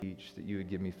preach, that you would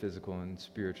give me physical and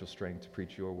spiritual strength to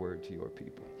preach your word to your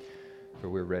people. For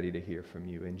we're ready to hear from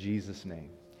you. In Jesus' name,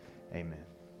 amen.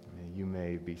 You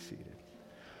may be seated.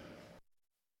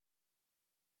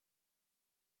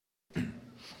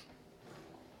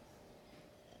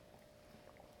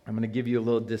 I'm going to give you a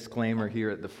little disclaimer here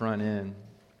at the front end.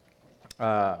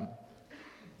 I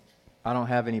don't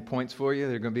have any points for you.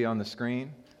 They're going to be on the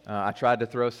screen. I tried to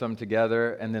throw some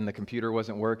together, and then the computer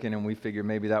wasn't working, and we figured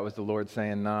maybe that was the Lord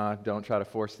saying, nah, don't try to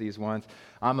force these ones.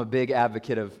 I'm a big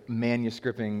advocate of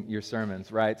manuscripting your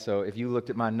sermons, right? So if you looked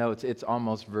at my notes, it's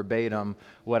almost verbatim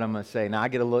what I'm going to say. Now, I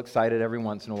get a little excited every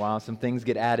once in a while. Some things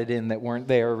get added in that weren't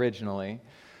there originally.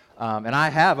 And I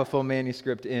have a full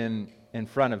manuscript in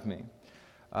front of me.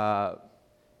 But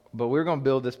we're going to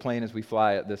build this plane as we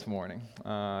fly it this morning,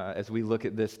 as we look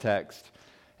at this text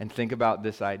and think about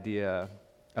this idea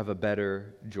of a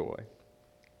better joy.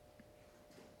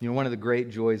 You know, one of the great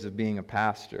joys of being a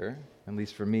pastor, at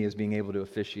least for me, is being able to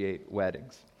officiate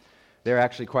weddings. There are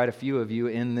actually quite a few of you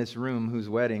in this room whose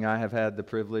wedding I have had the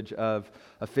privilege of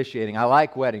officiating. I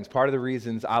like weddings. Part of the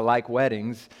reasons I like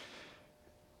weddings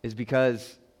is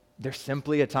because they're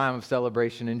simply a time of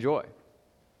celebration and joy.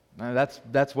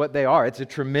 That's what they are. It's a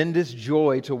tremendous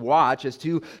joy to watch as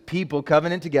two people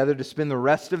covenant together to spend the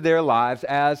rest of their lives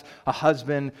as a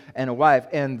husband and a wife.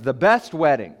 And the best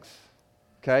weddings,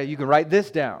 okay, you can write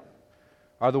this down,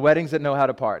 are the weddings that know how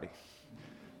to party.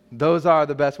 Those are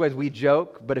the best ways. We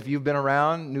joke, but if you've been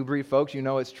around New Breed folks, you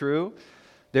know it's true.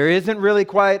 There isn't really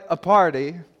quite a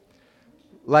party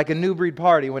like a New Breed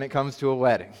party when it comes to a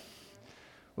wedding.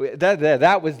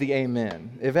 That was the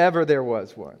amen, if ever there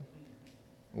was one.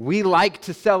 We like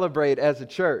to celebrate as a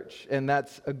church, and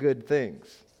that's a good thing.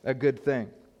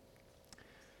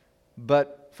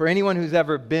 But for anyone who's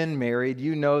ever been married,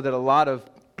 you know that a lot of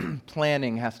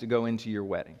planning has to go into your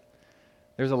wedding.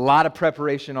 There's a lot of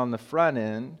preparation on the front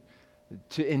end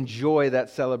to enjoy that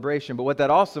celebration. But what that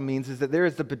also means is that there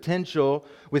is the potential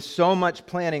with so much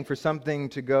planning for something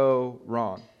to go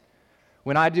wrong.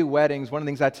 When I do weddings, one of the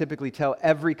things I typically tell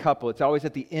every couple, it's always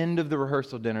at the end of the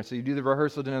rehearsal dinner. So you do the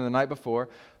rehearsal dinner the night before.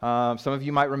 Some of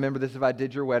you might remember this if I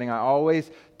did your wedding. I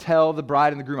always tell the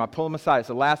bride and the groom, I pull them aside. It's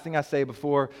the last thing I say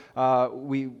before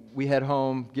we head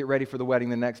home, get ready for the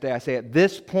wedding the next day. I say, at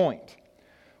this point,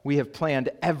 we have planned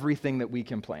everything that we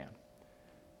can plan.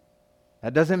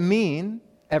 That doesn't mean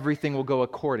everything will go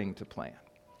according to plan.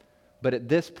 But at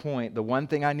this point, the one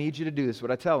thing I need you to do, this is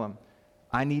what I tell them,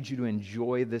 I need you to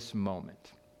enjoy this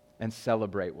moment and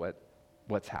celebrate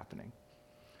what's happening.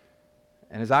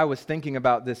 And as I was thinking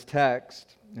about this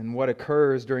text and what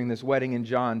occurs during this wedding in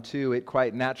John 2, it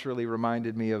quite naturally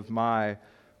reminded me of my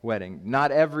wedding.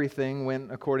 Not everything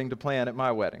went according to plan at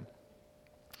my wedding.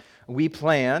 We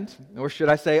planned, or should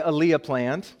I say Aaliyah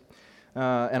planned,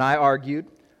 and I argued,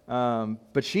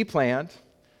 but she planned.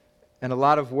 And a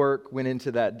lot of work went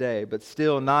into that day, but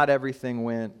still not everything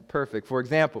went perfect. For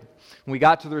example, when we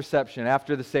got to the reception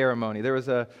after the ceremony, there was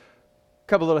a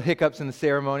couple little hiccups in the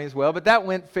ceremony as well, but that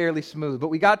went fairly smooth. But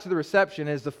we got to the reception,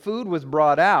 as the food was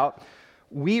brought out,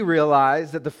 we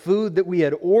realized that the food that we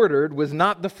had ordered was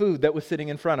not the food that was sitting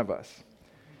in front of us.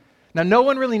 Now, no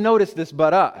one really noticed this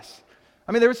but us.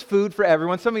 I mean, there was food for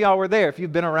everyone. Some of y'all were there. If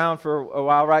you've been around for a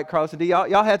while, right, Carlos and D,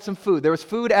 y'all had some food. There was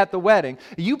food at the wedding.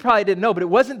 You probably didn't know, but it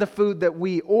wasn't the food that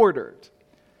we ordered.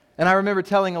 And I remember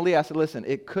telling Aaliyah, I said, listen,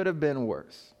 it could have been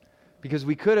worse because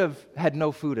we could have had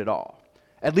no food at all.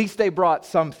 At least they brought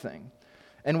something.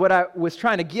 And what I was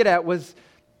trying to get at was,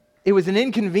 it was an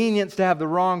inconvenience to have the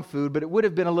wrong food, but it would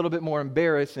have been a little bit more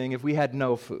embarrassing if we had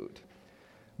no food.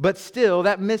 But still,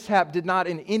 that mishap did not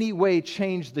in any way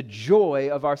change the joy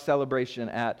of our celebration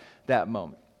at that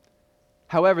moment.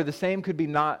 However, the same could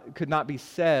not be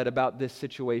said about this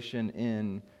situation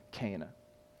in Cana.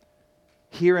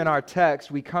 Here in our text,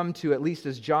 we come to, at least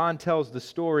as John tells the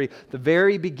story, the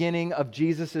very beginning of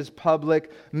Jesus'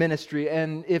 public ministry.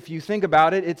 And if you think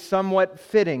about it, it's somewhat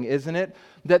fitting, isn't it,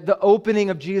 that the opening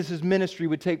of Jesus' ministry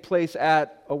would take place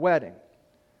at a wedding.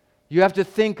 You have to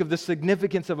think of the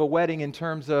significance of a wedding in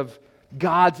terms of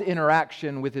God's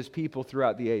interaction with His people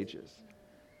throughout the ages.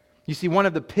 You see, one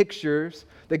of the pictures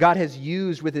that God has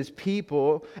used with His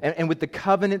people and with the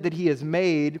covenant that He has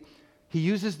made, He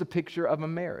uses the picture of a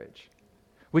marriage.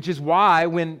 Which is why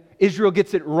when Israel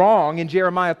gets it wrong in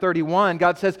Jeremiah 31,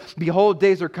 God says, behold,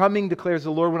 days are coming, declares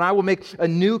the Lord, when I will make a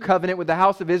new covenant with the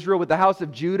house of Israel, with the house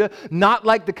of Judah, not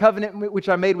like the covenant which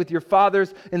I made with your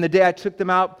fathers in the day I took them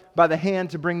out by the hand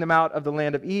to bring them out of the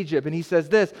land of Egypt. And He says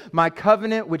this, my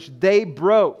covenant which they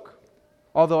broke,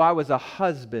 although I was a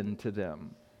husband to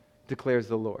them, declares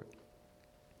the Lord.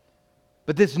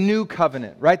 But this new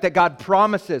covenant, right, that God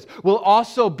promises will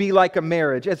also be like a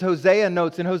marriage. As Hosea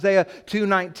notes in Hosea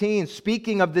 2:19,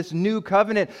 speaking of this new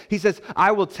covenant, he says,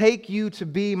 I will take you to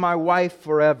be my wife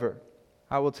forever.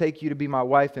 I will take you to be my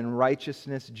wife in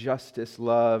righteousness, justice,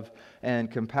 love,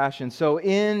 and compassion. So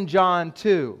in John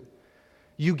 2,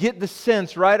 you get the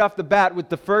sense right off the bat with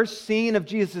the first scene of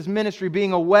Jesus' ministry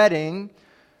being a wedding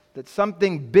that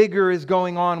something bigger is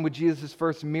going on with Jesus'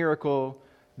 first miracle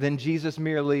than Jesus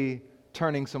merely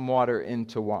turning some water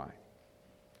into wine.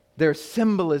 There's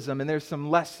symbolism and there's some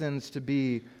lessons to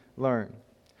be learned.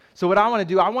 So what I want to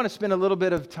do, I want to spend a little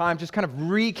bit of time just kind of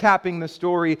recapping the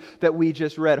story that we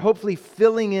just read, hopefully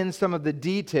filling in some of the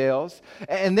details,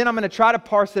 and then I'm going to try to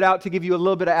parse it out to give you a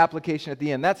little bit of application at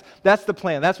the end. That's the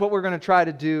plan. That's what we're going to try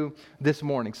to do this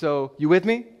morning. So you with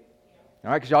me?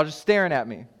 All right, because y'all just staring at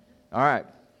me. All right.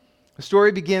 The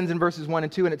story begins in verses 1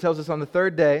 and 2, and it tells us on the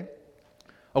third day,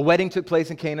 a wedding took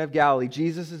place in Cana of Galilee.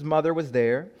 Jesus' mother was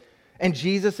there, and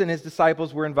Jesus and his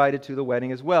disciples were invited to the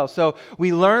wedding as well. So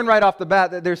we learn right off the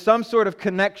bat that there's some sort of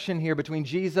connection here between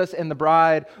Jesus and the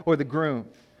bride or the groom.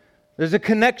 There's a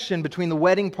connection between the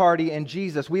wedding party and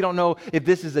Jesus. We don't know if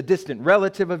this is a distant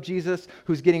relative of Jesus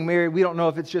who's getting married. We don't know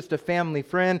if it's just a family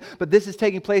friend. But this is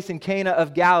taking place in Cana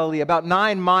of Galilee, about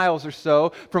 9 miles or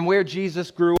so from where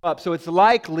Jesus grew up. So it's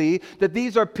likely that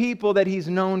these are people that he's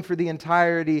known for the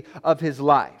entirety of his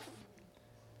life.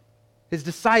 His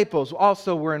disciples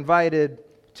also were invited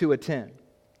to attend.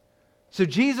 So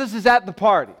Jesus is at the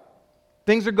party.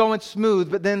 Things are going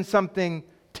smooth, but then something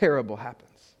terrible happens.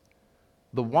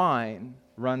 The wine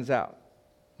runs out.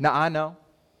 Now, I know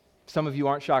some of you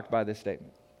aren't shocked by this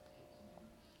statement.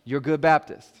 You're good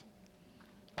Baptists.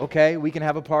 Okay, we can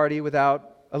have a party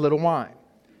without a little wine.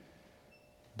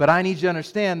 But I need you to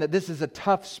understand that this is a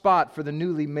tough spot for the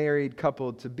newly married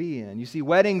couple to be in. You see,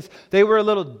 weddings, they were a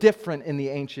little different in the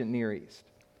ancient Near East.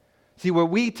 See, what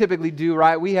we typically do,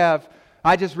 right,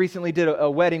 I just recently did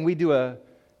a wedding. We do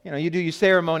you do your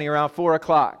ceremony around 4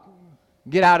 o'clock.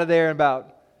 Get out of there in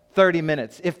about 30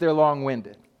 minutes, if they're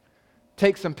long-winded.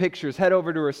 Take some pictures, head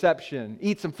over to reception,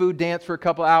 eat some food, dance for a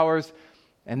couple hours,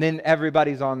 and then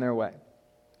everybody's on their way.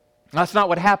 That's not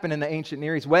what happened in the ancient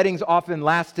Near East. Weddings often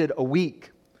lasted a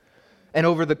week. And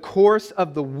over the course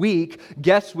of the week,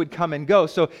 guests would come and go.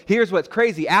 So here's what's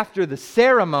crazy. After the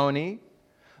ceremony,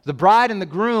 the bride and the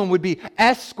groom would be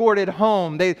escorted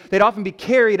home. They'd often be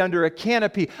carried under a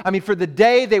canopy. I mean, for the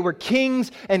day, they were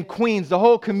kings and queens. The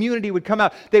whole community would come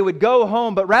out. They would go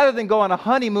home, but rather than go on a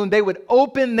honeymoon, they would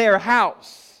open their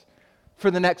house for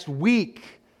the next week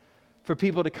for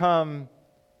people to come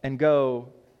and go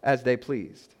as they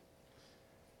pleased.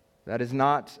 That is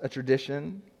not a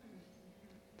tradition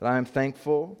that I am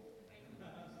thankful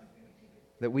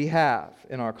that we have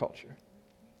in our culture.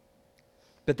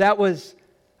 But that's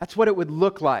what it would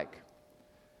look like.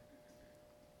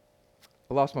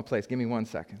 I lost my place. Give me 1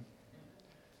 second.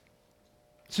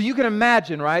 So you can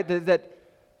imagine, right, that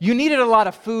you needed a lot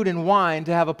of food and wine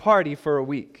to have a party for a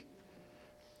week.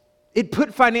 It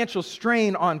put financial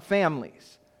strain on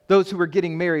families, those who were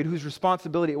getting married, whose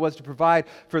responsibility it was to provide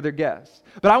for their guests.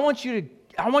 But I want you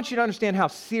to understand how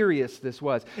serious this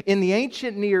was. In the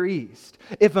ancient Near East,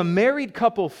 if a married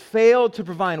couple failed to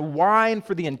provide wine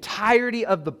for the entirety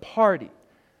of the party,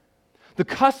 the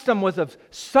custom was of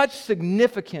such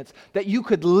significance that you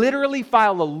could literally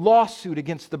file a lawsuit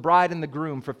against the bride and the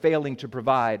groom for failing to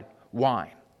provide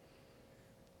wine.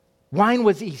 Wine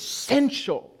was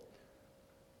essential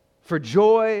for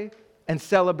joy and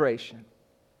celebration.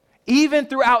 Even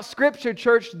throughout Scripture,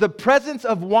 church, the presence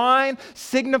of wine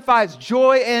signifies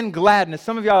joy and gladness.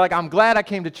 Some of y'all are like, I'm glad I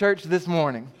came to church this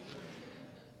morning.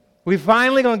 We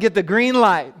finally going to get the green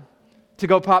light to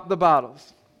go pop the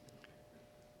bottles.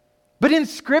 But in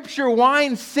Scripture,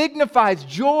 wine signifies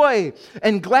joy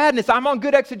and gladness. I'm on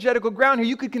good exegetical ground here.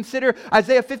 You could consider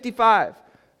Isaiah 55,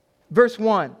 verse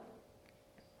 1.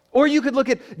 Or you could look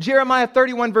at Jeremiah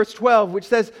 31, verse 12, which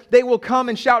says, they will come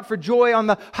and shout for joy on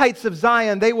the heights of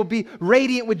Zion. They will be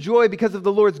radiant with joy because of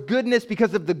the Lord's goodness,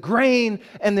 because of the grain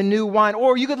and the new wine.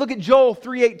 Or you could look at Joel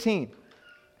 3:18.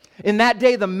 In that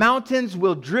day, the mountains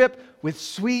will drip with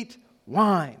sweet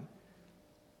wine,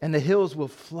 and the hills will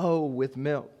flow with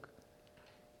milk.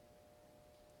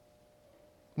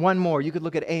 One more, you could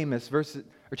look at Amos,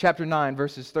 chapter 9,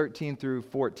 verses 13 through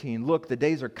 14. Look, the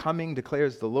days are coming,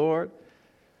 declares the Lord,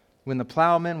 when the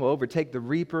plowman will overtake the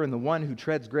reaper and the one who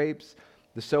treads grapes,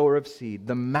 the sower of seed.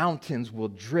 The mountains will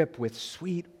drip with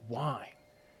sweet wine,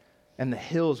 and the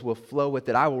hills will flow with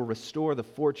it. I will restore the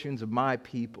fortunes of my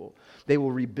people. They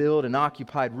will rebuild and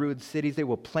occupy ruined cities. They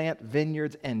will plant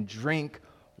vineyards and drink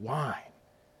wine.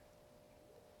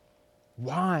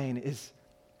 Wine is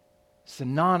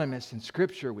synonymous in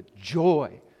Scripture with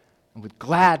joy and with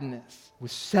gladness,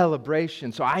 with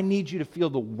celebration. So I need you to feel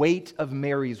the weight of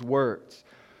Mary's words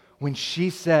when she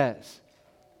says,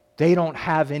 they don't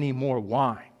have any more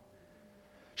wine.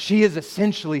 She is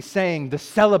essentially saying the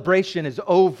celebration is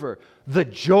over. The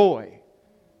joy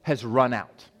has run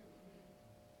out.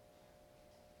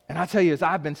 And I tell you, as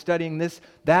I've been studying this,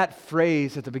 that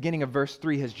phrase at the beginning of verse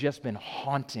 3 has just been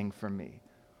haunting for me.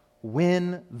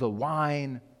 When the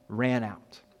wine ran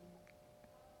out.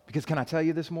 Because can I tell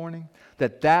you this morning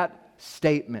that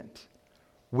statement,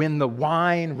 when the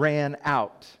wine ran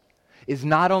out, is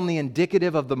not only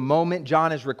indicative of the moment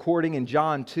John is recording in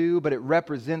John 2, but it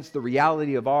represents the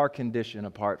reality of our condition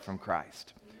apart from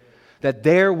Christ. That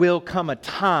there will come a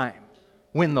time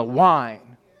when the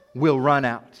wine will run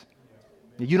out.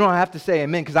 You don't have to say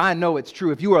amen, because I know it's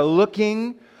true. If you are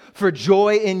looking for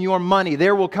joy in your money,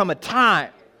 there will come a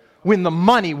time when the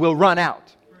money will run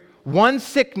out. One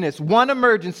sickness, one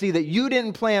emergency that you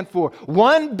didn't plan for,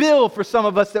 one bill for some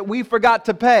of us that we forgot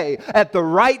to pay, at the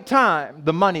right time,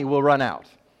 the money will run out.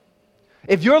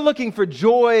 If you're looking for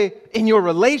joy in your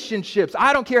relationships,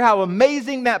 I don't care how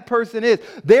amazing that person is,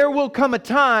 there will come a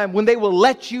time when they will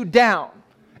let you down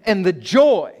and the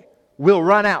joy will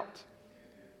run out.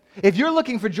 If you're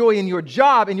looking for joy in your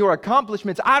job, in your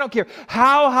accomplishments, I don't care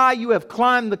how high you have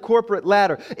climbed the corporate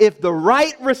ladder. If the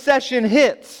right recession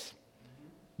hits,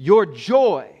 your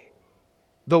joy,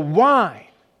 the wine,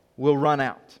 will run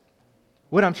out.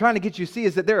 What I'm trying to get you to see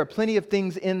is that there are plenty of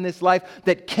things in this life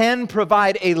that can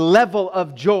provide a level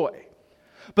of joy.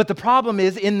 But the problem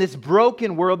is, in this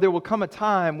broken world, there will come a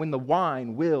time when the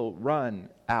wine will run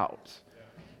out.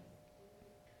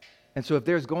 And so if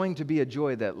there's going to be a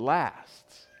joy that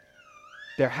lasts,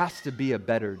 there has to be a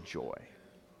better joy.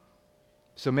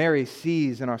 So Mary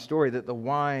sees in our story that the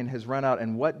wine has run out,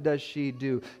 and what does she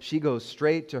do? She goes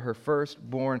straight to her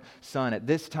firstborn son. At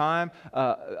this time,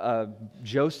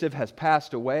 Joseph has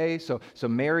passed away, so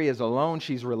Mary is alone.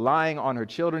 She's relying on her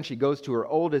children. She goes to her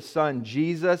oldest son,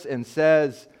 Jesus, and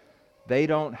says, they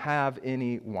don't have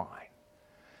any wine.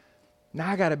 Now,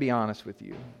 I got to be honest with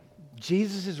you.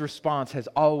 Jesus' response has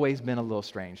always been a little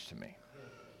strange to me.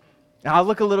 Now, I'll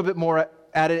look a little bit more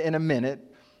at it in a minute.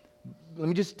 Let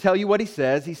me just tell you what he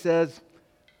says. He says,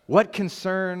 what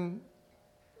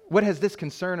has this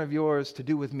concern of yours to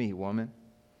do with me, woman?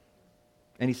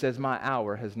 And he says, my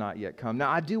hour has not yet come. Now,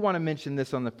 I do want to mention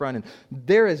this on the front end.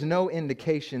 There is no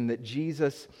indication that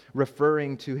Jesus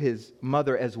referring to his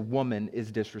mother as woman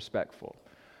is disrespectful.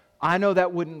 I know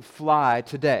that wouldn't fly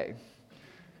today.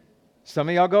 Some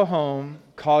of y'all go home,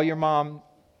 call your mom,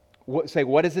 say,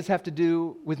 what does this have to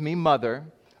do with me, mother?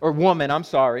 Or woman, I'm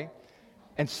sorry.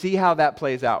 And see how that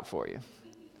plays out for you.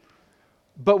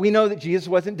 But we know that Jesus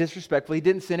wasn't disrespectful. He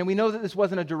didn't sin. And we know that this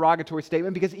wasn't a derogatory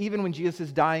statement, because even when Jesus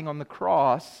is dying on the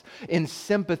cross, in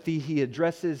sympathy, he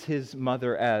addresses his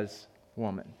mother as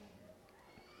woman.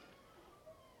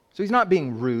 So he's not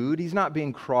being rude. He's not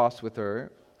being cross with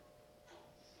her.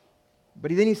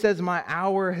 But then he says, my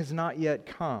hour has not yet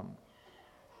come.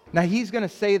 Now, he's going to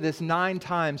say this 9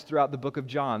 times throughout the book of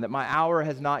John, that my hour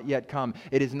has not yet come.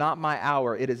 It is not my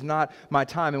hour. It is not my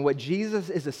time. And what Jesus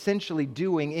is essentially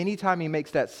doing anytime he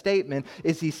makes that statement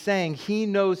is he's saying he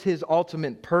knows his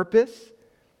ultimate purpose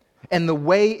and the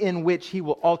way in which he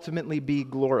will ultimately be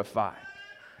glorified.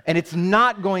 And it's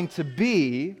not going to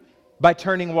be by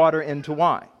turning water into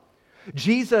wine.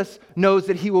 Jesus knows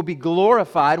that he will be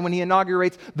glorified when he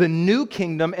inaugurates the new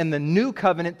kingdom and the new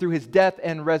covenant through his death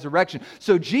and resurrection.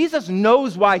 So Jesus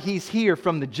knows why he's here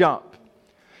from the jump.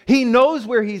 He knows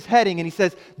where he's heading, and he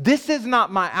says, this is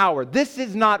not my hour. This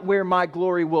is not where my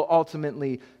glory will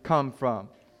ultimately come from.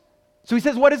 So he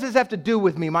says, what does this have to do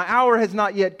with me? My hour has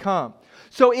not yet come.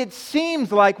 So it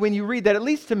seems like when you read that, at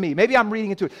least to me, maybe I'm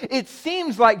reading into it, it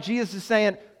seems like Jesus is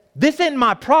saying, this isn't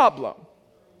my problem.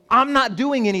 I'm not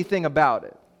doing anything about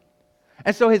it.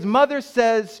 And so his mother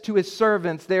says to his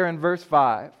servants there in verse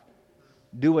 5,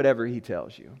 do whatever he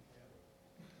tells you.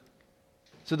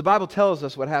 So the Bible tells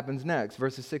us what happens next,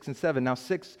 verses 6 and 7. Now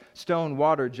 6 stone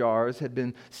water jars had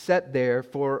been set there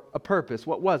for a purpose.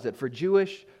 What was it? For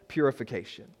Jewish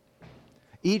purification.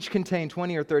 Each contained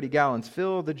 20 or 30 gallons.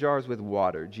 Fill the jars with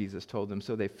water, Jesus told them.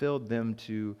 So they filled them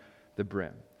to the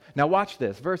brim. Now watch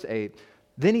this, verse 8.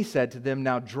 Then he said to them,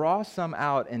 now draw some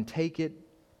out and take it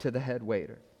to the head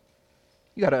waiter.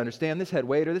 You got to understand, this head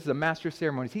waiter, this is a master of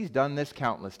ceremonies. He's done this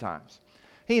countless times.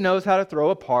 He knows how to throw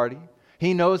a party.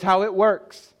 He knows how it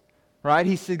works, right?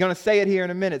 He's going to say it here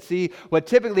in a minute. See, what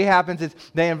typically happens is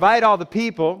they invite all the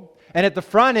people, and at the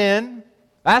front end,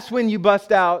 that's when you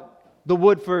bust out the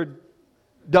Woodford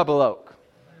double oak.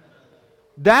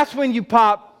 that's when you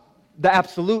pop the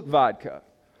Absolute vodka.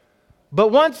 But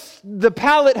once the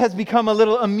palate has become a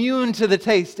little immune to the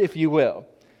taste, if you will,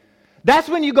 that's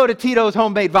when you go to Tito's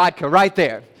homemade vodka right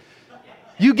there.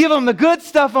 You give them the good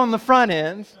stuff on the front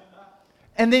end,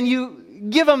 and then you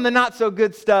give them the not so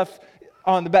good stuff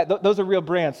on the back. Those are real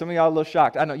brands. Some of y'all are a little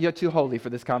shocked. I know you're too holy for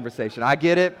this conversation. I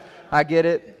get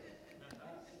it.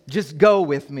 Just go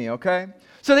with me, okay?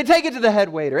 So they take it to the head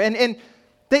waiter, and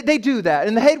they do that.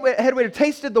 And the head waiter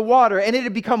tasted the water, and it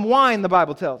had become wine, the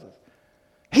Bible tells us.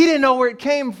 He didn't know where it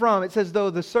came from. It says, though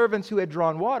the servants who had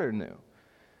drawn water knew.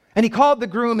 And he called the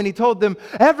groom, and he told them,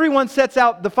 everyone sets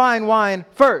out the fine wine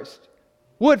first.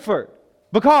 Woodford,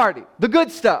 Bacardi, the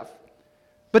good stuff.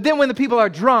 But then when the people are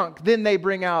drunk, then they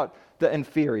bring out the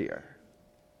inferior.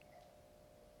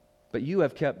 But you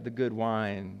have kept the good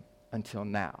wine until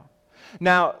now.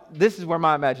 Now, this is where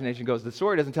my imagination goes. The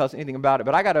story doesn't tell us anything about it,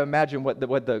 but I got to imagine what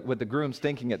the groom's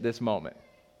thinking at this moment,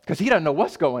 because he doesn't know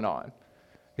what's going on.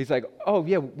 He's like, oh,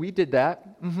 yeah, we did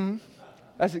that. Mm-hmm.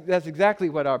 That's exactly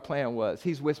what our plan was.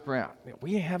 He's whispering out,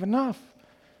 we ain't have enough.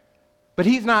 But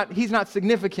he's not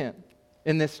significant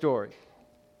in this story.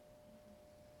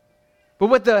 But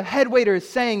what the head waiter is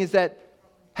saying is that,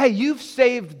 hey, you've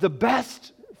saved the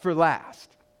best for last.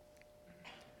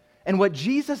 And what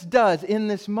Jesus does in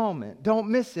this moment, don't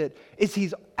miss it, is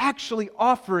he's actually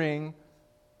offering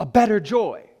a better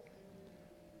joy,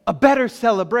 a better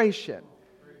celebration.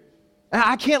 And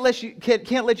I can't let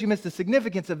you miss the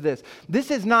significance of this.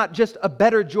 This is not just a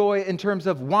better joy in terms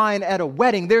of wine at a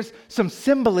wedding. There's some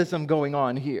symbolism going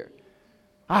on here.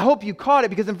 I hope you caught it,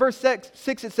 because in verse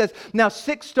 6 it says, now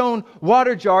 6 stone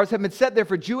water jars have been set there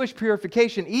for Jewish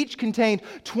purification. Each contained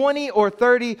 20 or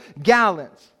 30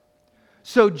 gallons.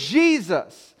 So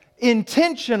Jesus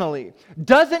intentionally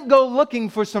doesn't go looking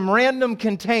for some random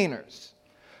containers.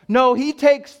 No, he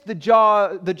takes the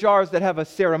jars that have a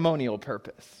ceremonial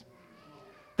purpose,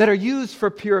 that are used for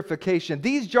purification.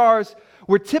 These jars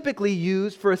were typically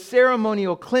used for a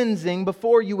ceremonial cleansing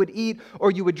before you would eat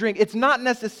or you would drink. It's not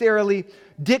necessarily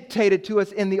dictated to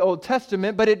us in the Old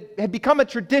Testament, but it had become a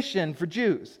tradition for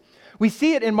Jews. We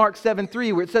see it in Mark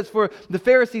 7:3, where it says, for the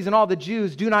Pharisees and all the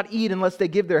Jews do not eat unless they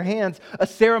give their hands a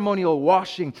ceremonial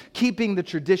washing, keeping the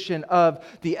tradition of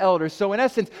the elders. So in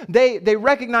essence, they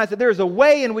recognize that there is a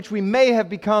way in which we may have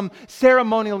become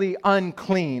ceremonially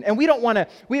unclean. And we don't want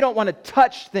to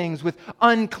touch things with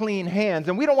unclean hands,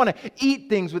 and we don't want to eat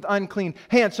things with unclean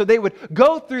hands. So they would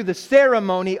go through the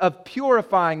ceremony of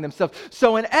purifying themselves.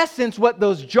 So in essence, what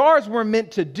those jars were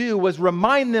meant to do was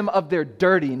remind them of their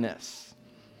dirtiness.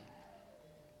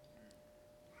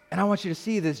 And I want you to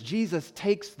see this. Jesus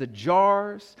takes the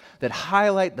jars that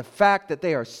highlight the fact that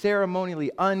they are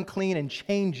ceremonially unclean and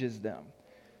changes them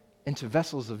into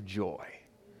vessels of joy.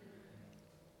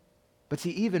 But see,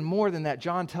 even more than that,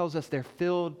 John tells us they're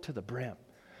filled to the brim.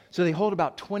 So they hold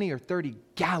about 20 or 30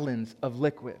 gallons of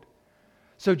liquid.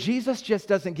 So Jesus just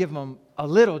doesn't give them a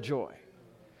little joy.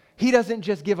 He doesn't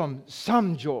just give them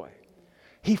some joy.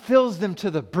 He fills them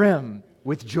to the brim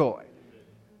with joy.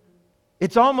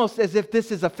 It's almost as if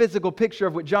this is a physical picture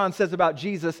of what John says about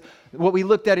Jesus, what we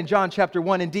looked at in John chapter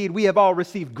 1. Indeed, we have all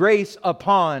received grace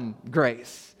upon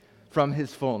grace from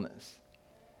his fullness.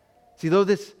 See, through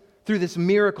this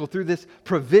miracle, through this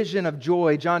provision of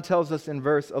joy, John tells us in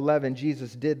verse 11,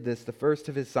 Jesus did this, the first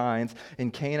of his signs, in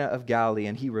Cana of Galilee,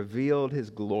 and he revealed his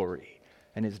glory,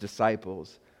 and his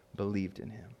disciples believed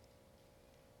in him.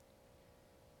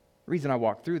 The reason I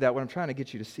walk through that, what I'm trying to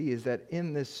get you to see, is that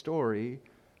in this story,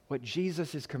 what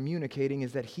Jesus is communicating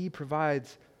is that he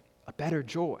provides a better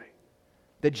joy.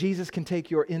 That Jesus can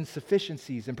take your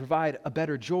insufficiencies and provide a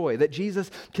better joy. That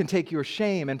Jesus can take your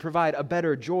shame and provide a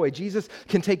better joy. Jesus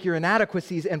can take your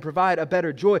inadequacies and provide a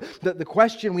better joy. The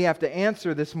question we have to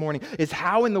answer this morning is,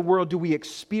 how in the world do we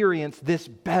experience this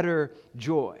better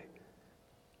joy?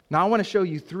 Now I want to show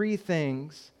you 3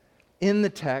 things in the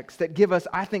text that give us,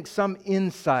 I think, some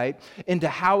insight into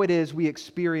how it is we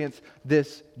experience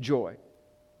this joy.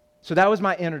 So that was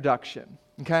my introduction,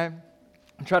 okay?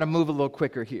 I'm trying to move a little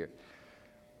quicker here.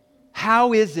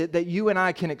 How is it that you and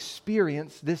I can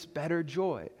experience this better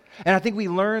joy? And I think we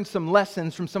learned some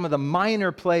lessons from some of the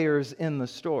minor players in the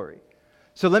story.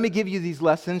 So let me give you these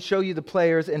lessons, show you the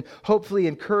players, and hopefully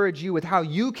encourage you with how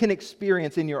you can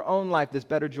experience in your own life this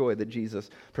better joy that Jesus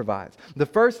provides. The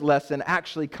first lesson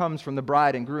actually comes from the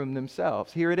bride and groom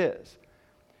themselves. Here it is.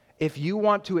 If you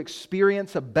want to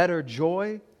experience a better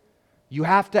joy, you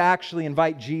have to actually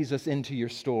invite Jesus into your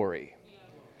story.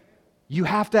 You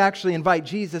have to actually invite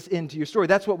Jesus into your story.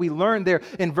 That's what we learned there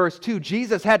in verse 2.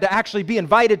 Jesus had to actually be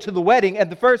invited to the wedding in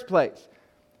the first place.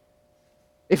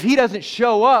 If he doesn't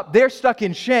show up, they're stuck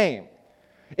in shame.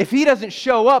 If he doesn't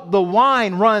show up, the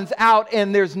wine runs out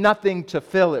and there's nothing to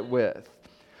fill it with.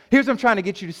 Here's what I'm trying to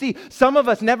get you to see. Some of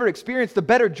us never experience the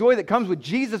better joy that comes with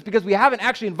Jesus because we haven't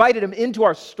actually invited him into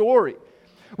our story.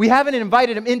 We haven't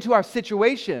invited him into our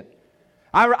situation.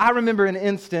 I remember an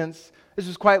instance, this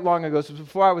was quite long ago, so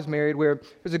before I was married, where there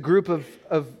was a group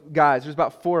of guys, there's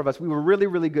about 4 of us. We were really,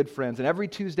 really good friends, and every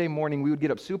Tuesday morning we would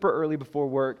get up super early before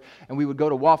work, and we would go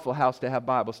to Waffle House to have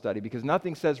Bible study, because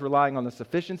nothing says relying on the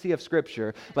sufficiency of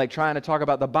Scripture like trying to talk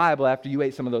about the Bible after you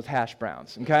ate some of those hash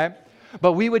browns, okay?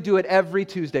 But we would do it every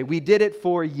Tuesday. We did it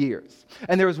for years.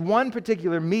 And there was one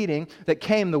particular meeting that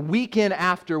came the weekend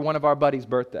after one of our buddies'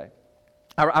 birthday.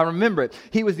 I remember it.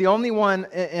 He was the only one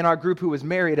in our group who was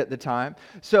married at the time.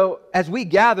 So as we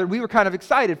gathered, we were kind of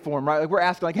excited for him, right? Like we're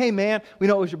asking, like, hey, man, we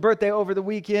know it was your birthday over the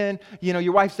weekend. You know,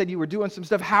 your wife said you were doing some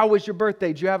stuff. How was your birthday?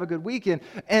 Did you have a good weekend?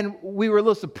 And we were a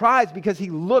little surprised because he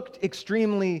looked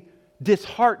extremely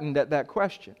disheartened at that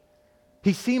question.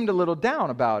 He seemed a little down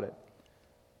about it.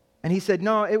 And he said,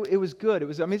 no, it was good.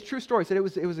 It's a true story. He said it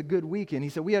was a good weekend. He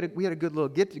said, we had a good little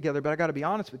get-together, but I got to be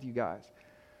honest with you guys.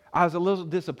 I was a little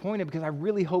disappointed because I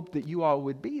really hoped that you all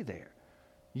would be there.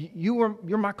 You're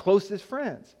my closest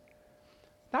friends.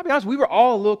 Now, I'll be honest, we were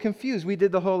all a little confused. We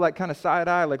did the whole like kind of side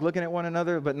eye, like looking at one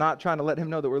another, but not trying to let him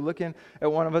know that we're looking at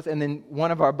one of us. And then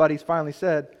one of our buddies finally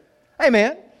said, hey,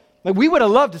 man, like we would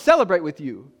have loved to celebrate with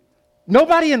you.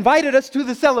 Nobody invited us to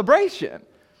the celebration.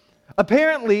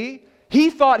 Apparently, he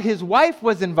thought his wife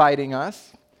was inviting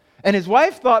us, and his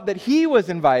wife thought that he was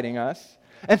inviting us.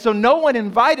 And so no one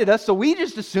invited us, so we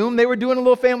just assumed they were doing a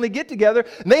little family get-together,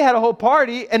 and they had a whole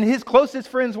party, and his closest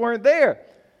friends weren't there.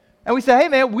 And we said, hey,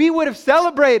 man, we would have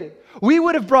celebrated. We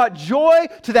would have brought joy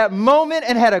to that moment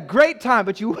and had a great time,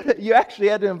 but you actually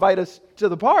had to invite us to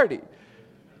the party.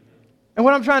 And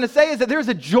what I'm trying to say is that there's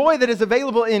a joy that is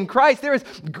available in Christ. There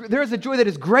is a joy that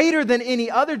is greater than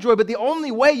any other joy, but the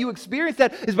only way you experience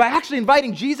that is by actually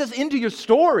inviting Jesus into your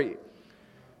story.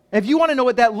 And if you want to know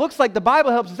what that looks like, the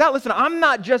Bible helps us out. Listen, I'm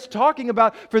not just talking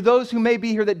about for those who may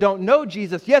be here that don't know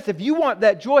Jesus. Yes, if you want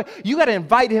that joy, you got to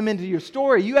invite him into your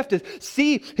story. You have to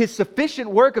see his sufficient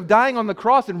work of dying on the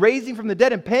cross and raising from the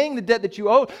dead and paying the debt that you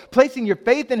owe, placing your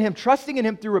faith in him, trusting in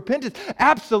him through repentance.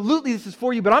 Absolutely, this is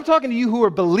for you. But I'm talking to you who are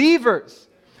believers.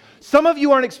 Some of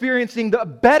you aren't experiencing the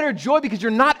better joy because you're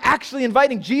not actually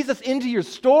inviting Jesus into your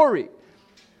story.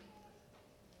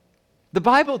 The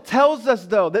Bible tells us,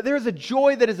 though, that there is a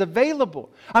joy that is available.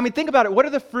 I mean, think about it. What are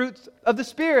the fruits of the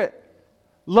Spirit?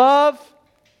 Love,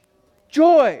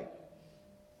 joy.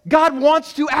 God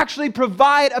wants to actually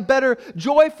provide a better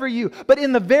joy for you. But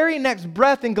in the very next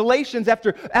breath in Galatians,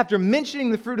 after mentioning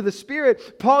the fruit of the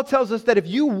Spirit, Paul tells us that if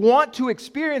you want to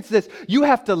experience this, you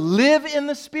have to live in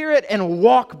the Spirit and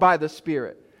walk by the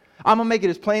Spirit. I'm going to make it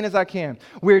as plain as I can.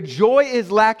 Where joy is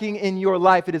lacking in your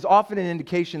life, it is often an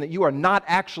indication that you are not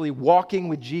actually walking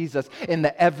with Jesus in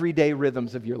the everyday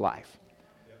rhythms of your life.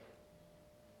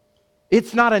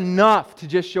 It's not enough to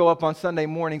just show up on Sunday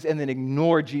mornings and then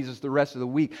ignore Jesus the rest of the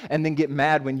week and then get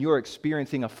mad when you're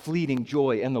experiencing a fleeting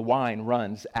joy and the wine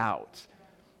runs out.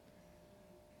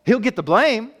 He'll get the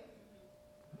blame.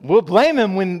 We'll blame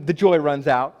him when the joy runs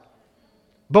out.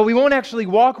 But we won't actually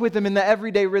walk with him in the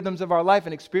everyday rhythms of our life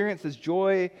and experience this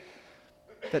joy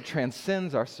that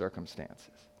transcends our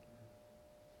circumstances.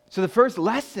 So the first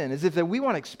lesson is if we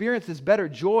want to experience this better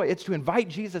joy, it's to invite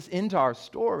Jesus into our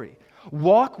story.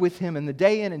 Walk with him in the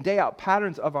day in and day out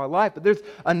patterns of our life. But there's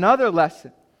another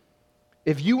lesson.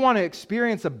 If you want to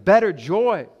experience a better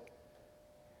joy,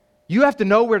 you have to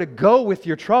know where to go with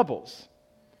your troubles.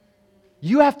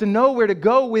 You have to know where to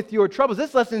go with your troubles.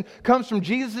 This lesson comes from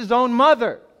Jesus' own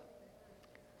mother.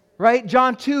 Right?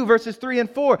 John 2, verses 3 and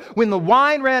 4. When the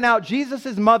wine ran out,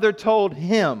 Jesus' mother told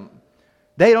him,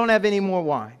 they don't have any more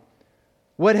wine.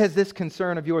 What has this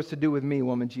concern of yours to do with me,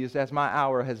 woman? Jesus asked, my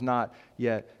hour has not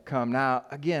yet come. Now,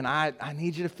 again, I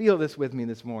need you to feel this with me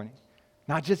this morning.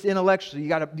 Not just intellectually. You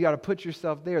got to put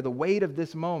yourself there. The weight of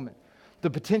this moment. The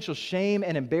potential shame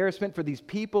and embarrassment for these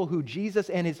people who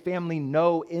Jesus and his family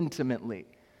know intimately.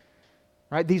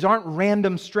 Right? These aren't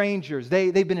random strangers.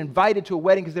 They've been invited to a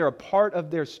wedding because they're a part of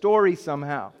their story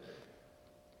somehow.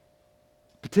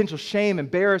 Potential shame,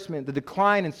 embarrassment, the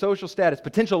decline in social status,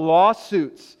 potential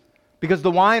lawsuits because the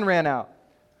wine ran out.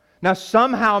 Now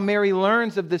somehow Mary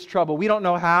learns of this trouble. We don't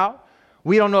know how.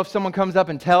 We don't know if someone comes up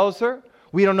and tells her.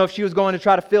 We don't know if she was going to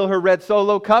try to fill her red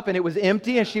Solo cup and it was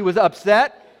empty and she was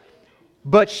upset.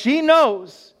 But she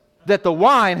knows that the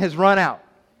wine has run out.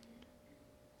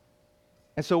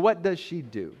 And so what does she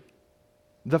do?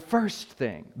 The first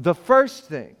thing,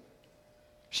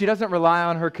 she doesn't rely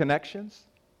on her connections.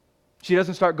 She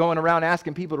doesn't start going around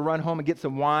asking people to run home and get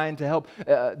some wine to help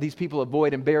these people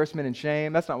avoid embarrassment and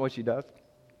shame. That's not what she does.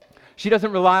 She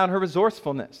doesn't rely on her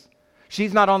resourcefulness.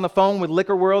 She's not on the phone with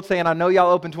Liquor World saying, I know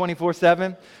y'all open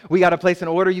 24/7. We got to place an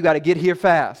order. You got to get here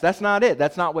fast. That's not it.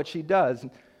 That's not what she does.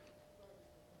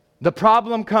 The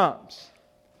problem comes,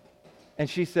 and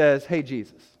she says, hey,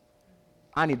 Jesus,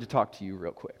 I need to talk to you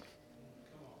real quick.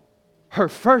 Her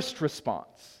first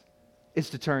response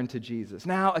is to turn to Jesus.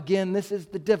 Now, again, this is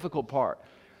the difficult part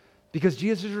because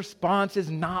Jesus' response is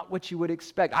not what you would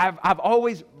expect. I've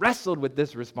always wrestled with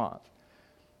this response.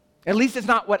 At least it's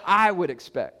not what I would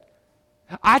expect.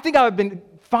 I think I would have been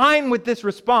fine with this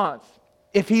response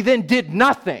if he then did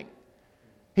nothing.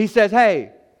 He says,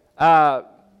 hey,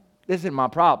 this isn't my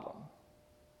problem.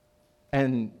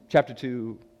 And chapter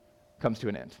 2 comes to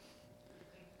an end.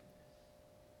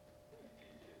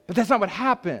 But that's not what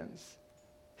happens.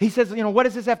 He says, what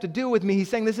does this have to do with me? He's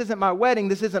saying, this isn't my wedding.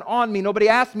 This isn't on me. Nobody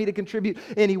asked me to contribute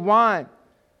any wine.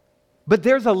 But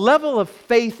there's a level of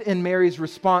faith in Mary's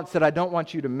response that I don't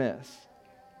want you to miss.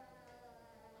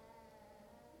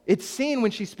 It's seen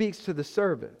when she speaks to the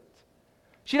servant.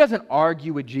 She doesn't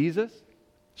argue with Jesus.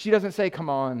 She doesn't say, come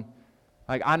on,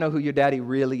 I know who your daddy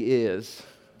really is.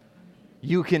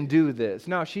 You can do this.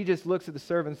 No, she just looks at the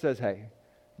servant and says, hey,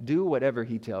 do whatever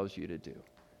he tells you to do.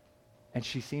 And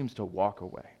she seems to walk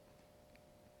away.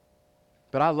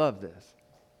 But I love this.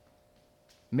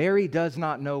 Mary does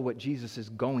not know what Jesus is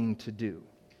going to do,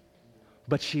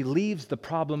 but she leaves the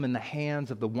problem in the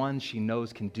hands of the one she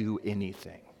knows can do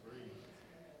anything.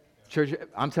 Church,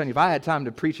 I'm telling you, if I had time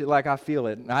to preach it like I feel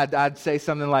it, I'd say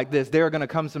something like this. There are going to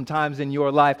come some times in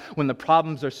your life when the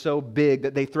problems are so big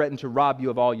that they threaten to rob you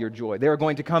of all your joy. There are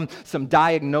going to come some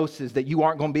diagnoses that you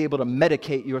aren't going to be able to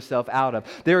medicate yourself out of.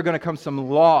 There are going to come some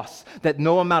loss that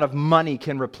no amount of money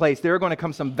can replace. There are going to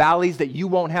come some valleys that you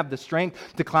won't have the strength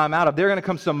to climb out of. There are going to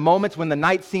come some moments when the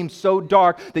night seems so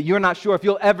dark that you're not sure if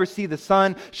you'll ever see the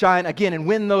sun shine again. And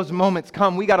when those moments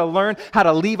come, we got to learn how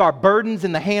to leave our burdens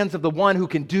in the hands of the one who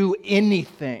can do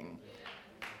anything.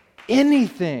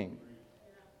 Anything.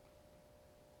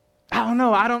 I don't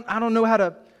know. I don't know how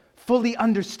to fully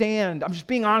understand. I'm just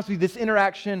being honest with you, this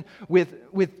interaction with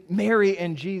Mary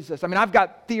and Jesus. I mean, I've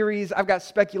got theories, I've got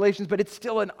speculations, but it's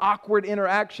still an awkward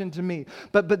interaction to me.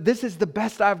 But this is the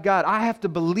best I've got. I have to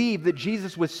believe that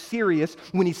Jesus was serious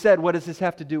when he said, what does this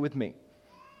have to do with me?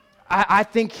 I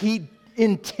think he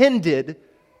intended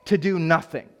to do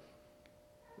nothing.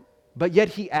 But yet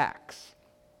he acts.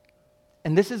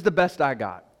 And this is the best I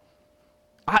got.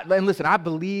 And listen, I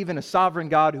believe in a sovereign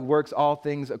God who works all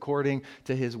things according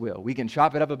to his will. We can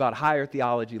chop it up about higher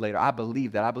theology later. I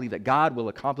believe that. I believe that God will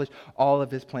accomplish all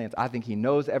of his plans. I think he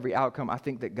knows every outcome. I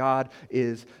think that God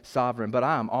is sovereign. But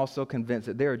I am also convinced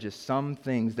that there are just some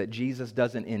things that Jesus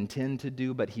doesn't intend to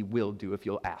do, but he will do if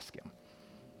you'll ask him.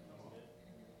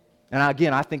 And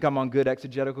again, I think I'm on good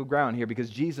exegetical ground here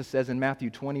because Jesus says in Matthew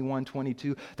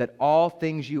 21:22 that all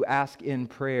things you ask in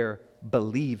prayer,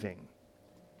 believing,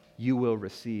 you will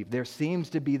receive. There seems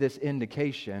to be this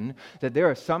indication that there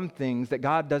are some things that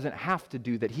God doesn't have to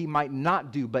do, that he might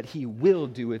not do, but he will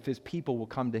do if his people will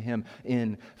come to him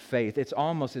in faith. It's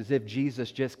almost as if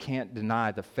Jesus just can't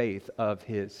deny the faith of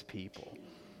his people.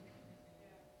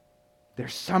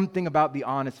 There's something about the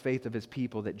honest faith of his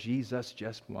people that Jesus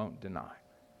just won't deny.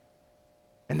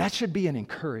 And that should be an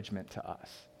encouragement to us.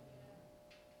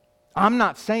 I'm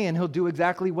not saying he'll do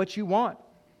exactly what you want.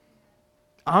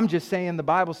 I'm just saying the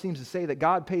Bible seems to say that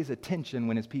God pays attention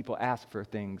when his people ask for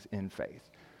things in faith.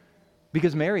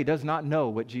 Because Mary does not know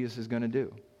what Jesus is going to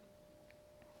do.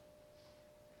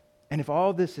 And if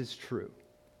all this is true,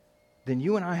 then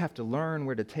you and I have to learn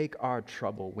where to take our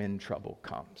trouble when trouble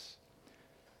comes.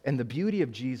 And the beauty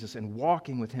of Jesus and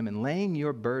walking with him and laying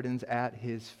your burdens at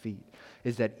his feet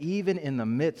is that even in the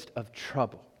midst of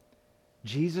trouble,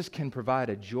 Jesus can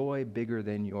provide a joy bigger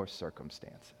than your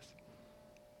circumstances.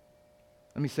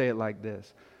 Let me say it like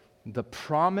this. The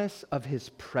promise of his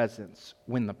presence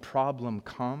when the problems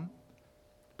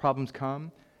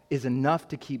come, is enough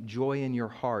to keep joy in your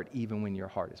heart even when your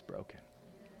heart is broken.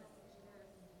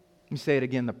 Let me say it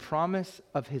again. The promise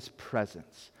of his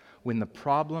presence when the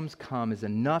problems come is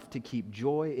enough to keep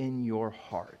joy in your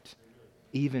heart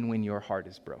even when your heart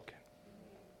is broken.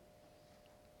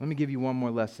 Let me give you one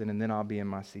more lesson and then I'll be in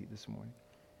my seat this morning.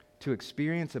 To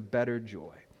experience a better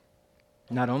joy,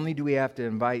 not only do we have to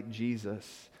invite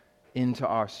Jesus into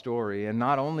our story, and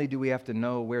not only do we have to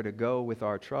know where to go with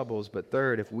our troubles, but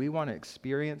third, if we want to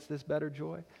experience this better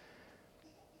joy,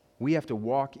 we have to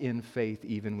walk in faith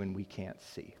even when we can't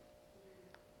see.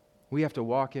 We have to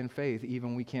walk in faith even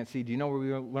when we can't see. Do you know where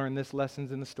we learn this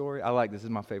lessons in the story? I like this. This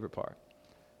is my favorite part.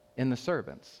 in the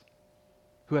servants,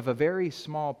 who have a very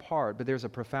small part, but there's a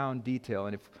profound detail.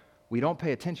 And if we don't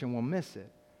pay attention, we'll miss it.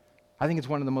 I think it's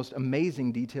one of the most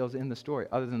amazing details in the story,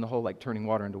 other than the whole like turning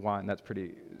water into wine. That's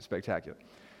pretty spectacular.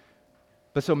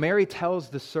 But so Mary tells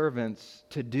the servants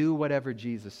to do whatever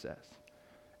Jesus says.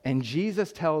 And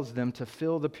Jesus tells them to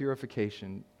fill the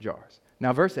purification jars.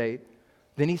 Now, verse 8,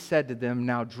 then he said to them,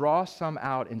 now draw some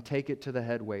out and take it to the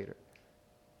head waiter.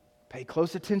 Pay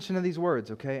close attention to these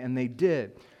words, okay? And they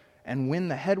did. And when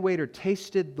the head waiter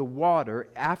tasted the water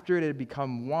after it had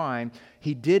become wine,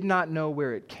 he did not know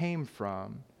where it came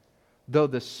from, though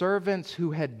the servants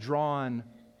who had drawn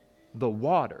the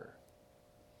water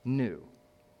knew.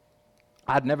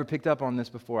 I'd never picked up on this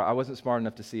before. I wasn't smart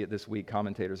enough to see it this week.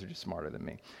 Commentators are just smarter than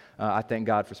me. I thank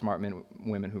God for smart men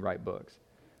and women who write books.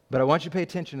 But I want you to pay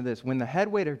attention to this. When the head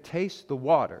waiter tastes the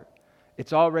water,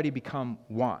 it's already become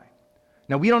wine.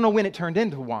 Now, we don't know when it turned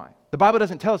into wine. The Bible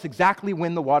doesn't tell us exactly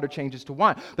when the water changes to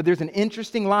wine. But there's an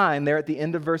interesting line there at the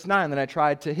end of verse 9 that I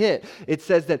tried to hit. It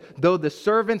says that though the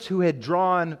servants who had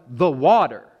drawn the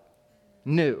water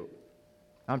knew.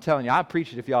 I'm telling you, I'll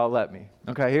preach it if y'all let me.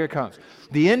 Okay, here it comes.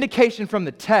 The indication from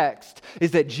the text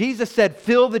is that Jesus said,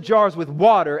 fill the jars with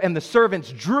water, and the servants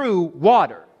drew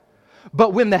water.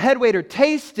 But when the head waiter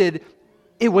tasted,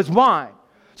 it was wine.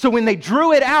 So when they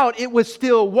drew it out, it was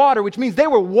still water, which means they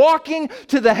were walking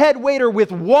to the head waiter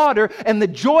with water, and the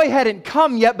joy hadn't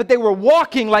come yet, but they were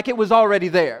walking like it was already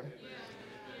there.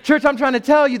 Church, I'm trying to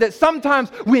tell you that sometimes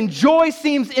when joy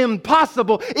seems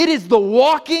impossible, it is the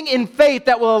walking in faith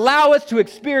that will allow us to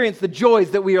experience the joys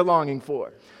that we are longing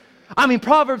for. I mean,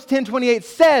 Proverbs 10:28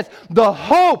 says, the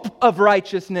hope of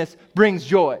righteousness brings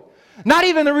joy. Not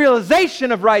even the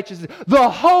realization of righteousness. The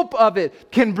hope of it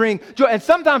can bring joy. And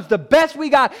sometimes the best we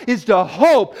got is to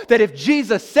hope that if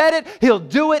Jesus said it, He'll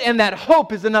do it, and that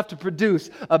hope is enough to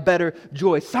produce a better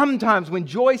joy. Sometimes when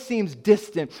joy seems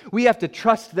distant, we have to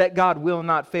trust that God will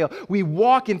not fail. We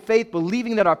walk in faith,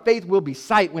 believing that our faith will be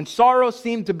sight. When sorrow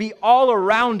seems to be all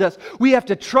around us, we have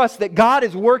to trust that God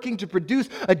is working to produce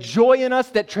a joy in us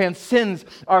that transcends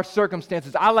our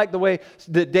circumstances. I like the way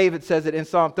that David says it in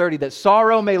Psalm 30, that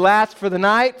sorrow may last for the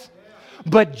night,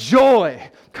 but joy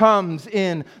comes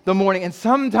in the morning. And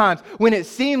sometimes when it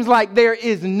seems like there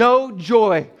is no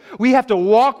joy, we have to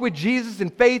walk with Jesus in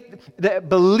faith,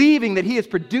 believing that He is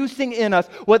producing in us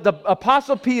what the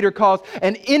Apostle Peter calls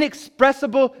an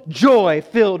inexpressible joy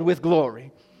filled with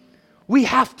glory. We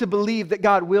have to believe that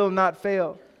God will not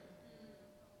fail.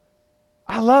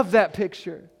 I love that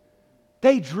picture.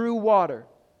 They drew water.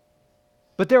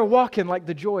 But they're walking like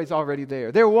the joy's already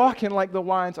there. They're walking like the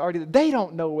wine's already there. They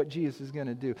don't know what Jesus is going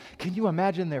to do. Can you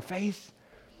imagine their face?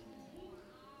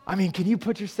 I mean, can you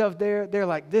put yourself there? They're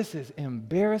like, this is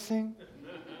embarrassing.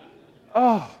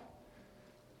 Oh.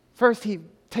 First, He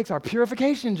takes our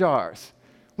purification jars.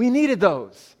 We needed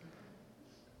those.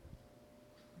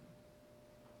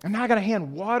 And now I got to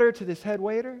hand water to this head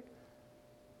waiter.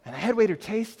 And the head waiter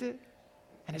tastes it.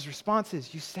 And his response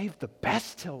is, you saved the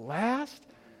best till last?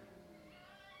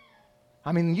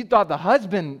 I mean, you thought the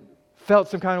husband felt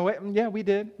some kind of way. Yeah, we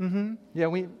did. Yeah,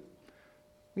 we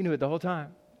knew it the whole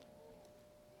time.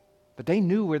 But they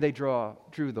knew where they drew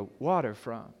the water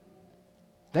from.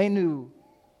 They knew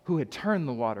who had turned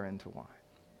the water into wine.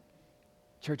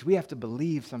 Church, we have to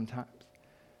believe sometimes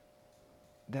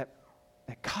that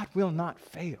God will not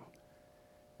fail.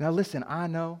 Now listen, I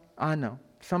know.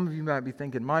 Some of you might be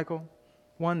thinking, Michael,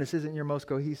 one, this isn't your most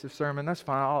cohesive sermon. That's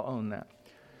fine, I'll own that.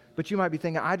 But you might be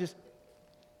thinking, I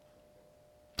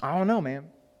don't know, man.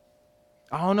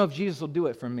 I don't know if Jesus will do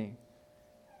it for me.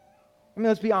 I mean,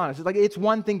 let's be honest. It's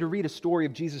one thing to read a story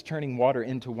of Jesus turning water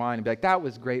into wine and be like, that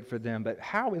was great for them, but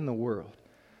how in the world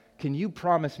can you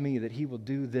promise me that He will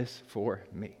do this for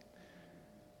me?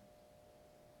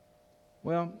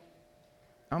 Well,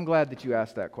 I'm glad that you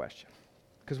asked that question,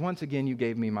 because once again, you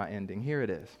gave me my ending. Here it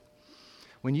is.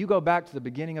 When you go back to the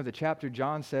beginning of the chapter,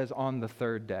 John says, on the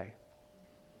third day.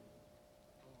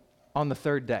 On the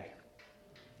third day.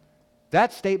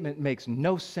 That statement makes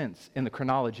no sense in the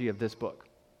chronology of this book.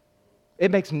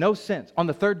 It makes no sense. On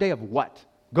the third day of what?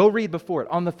 Go read before it.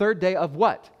 On the third day of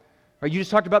what? Or you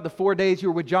just talked about the 4 days you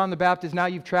were with John the Baptist, now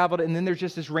you've traveled, and then there's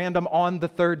just this random on the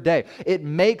third day. It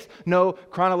makes no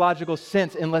chronological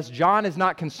sense unless John is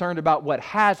not concerned about what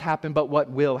has happened, but what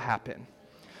will happen.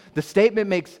 The statement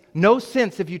makes no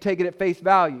sense if you take it at face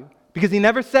value, Because he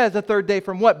never says a third day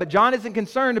from what. But John isn't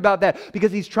concerned about that because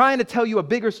he's trying to tell you a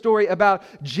bigger story about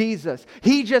Jesus.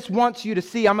 He just wants you to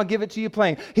see, I'm going to give it to you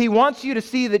plain. He wants you to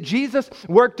see that Jesus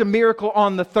worked a miracle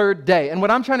on the third day. And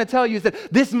what I'm trying to tell you is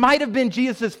that this might have been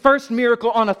Jesus' first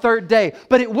miracle on a third day,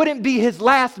 but it wouldn't be his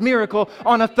last miracle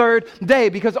on a third day,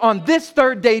 because on this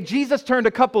third day, Jesus turned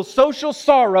a couple's social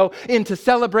sorrow into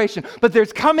celebration. But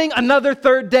there's coming another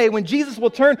third day when Jesus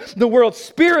will turn the world's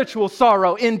spiritual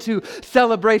sorrow into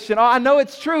celebration. I know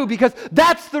it's true because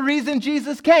that's the reason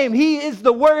Jesus came. He is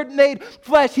the Word made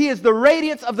flesh. He is the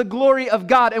radiance of the glory of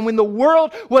God. And when the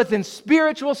world was in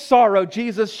spiritual sorrow,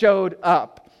 Jesus showed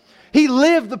up. He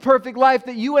lived the perfect life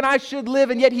that you and I should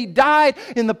live, and yet he died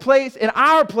in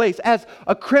our place as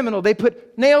a criminal. They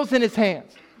put nails in his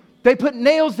hands. They put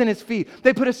nails in his feet.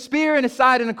 They put a spear in his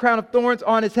side and a crown of thorns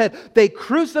on his head. They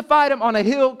crucified him on a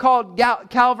hill called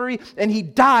Calvary, and he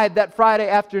died that Friday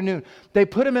afternoon. They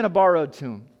put him in a borrowed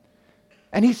tomb.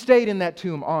 And he stayed in that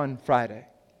tomb on Friday.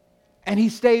 And he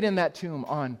stayed in that tomb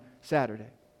on Saturday.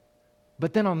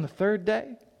 But then on the third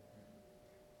day,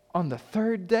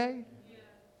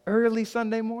 early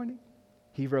Sunday morning,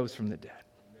 he rose from the dead.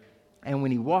 And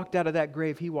when he walked out of that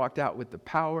grave, he walked out with the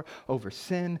power over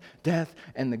sin, death,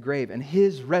 and the grave. And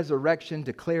his resurrection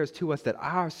declares to us that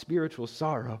our spiritual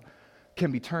sorrow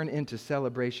can be turned into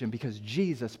celebration because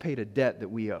Jesus paid a debt that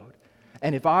we owed.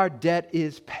 And if our debt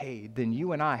is paid, then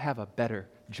you and I have a better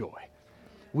joy.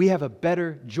 We have a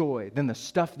better joy than the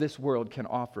stuff this world can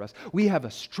offer us. We have a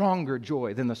stronger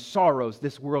joy than the sorrows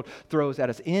this world throws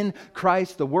at us. In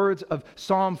Christ, the words of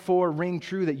Psalm 4 ring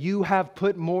true, that you have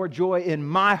put more joy in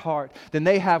my heart than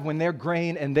they have when their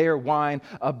grain and their wine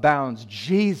abounds.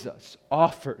 Jesus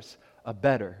offers a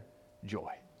better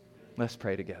joy. Let's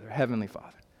pray together. Heavenly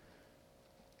Father,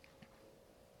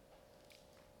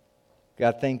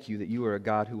 God, thank you that you are a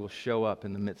God who will show up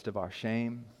in the midst of our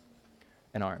shame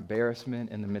and our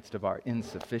embarrassment, in the midst of our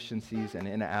insufficiencies and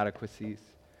inadequacies.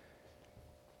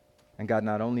 And God,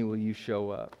 not only will you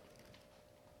show up,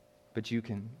 but you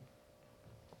can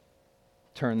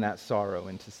turn that sorrow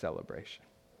into celebration.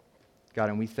 God,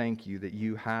 and we thank you that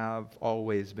you have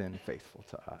always been faithful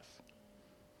to us.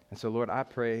 And so, Lord, I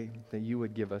pray that you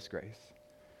would give us grace,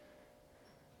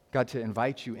 God, to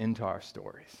invite you into our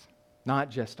stories.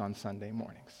 Not just on Sunday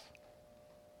mornings,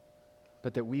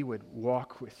 but that we would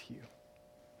walk with you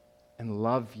and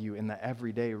love you in the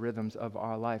everyday rhythms of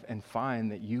our life and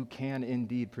find that you can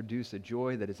indeed produce a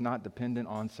joy that is not dependent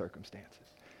on circumstances.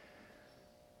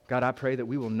 God, I pray that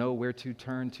we will know where to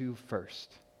turn to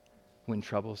first when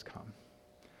troubles come,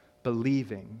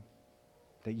 believing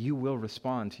that you will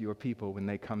respond to your people when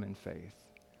they come in faith.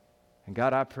 And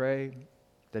God, I pray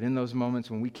that in those moments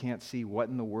when we can't see what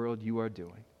in the world you are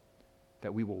doing,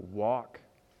 that we will walk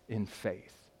in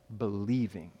faith,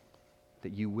 believing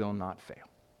that you will not fail.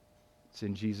 It's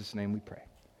in Jesus' name we pray.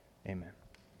 Amen.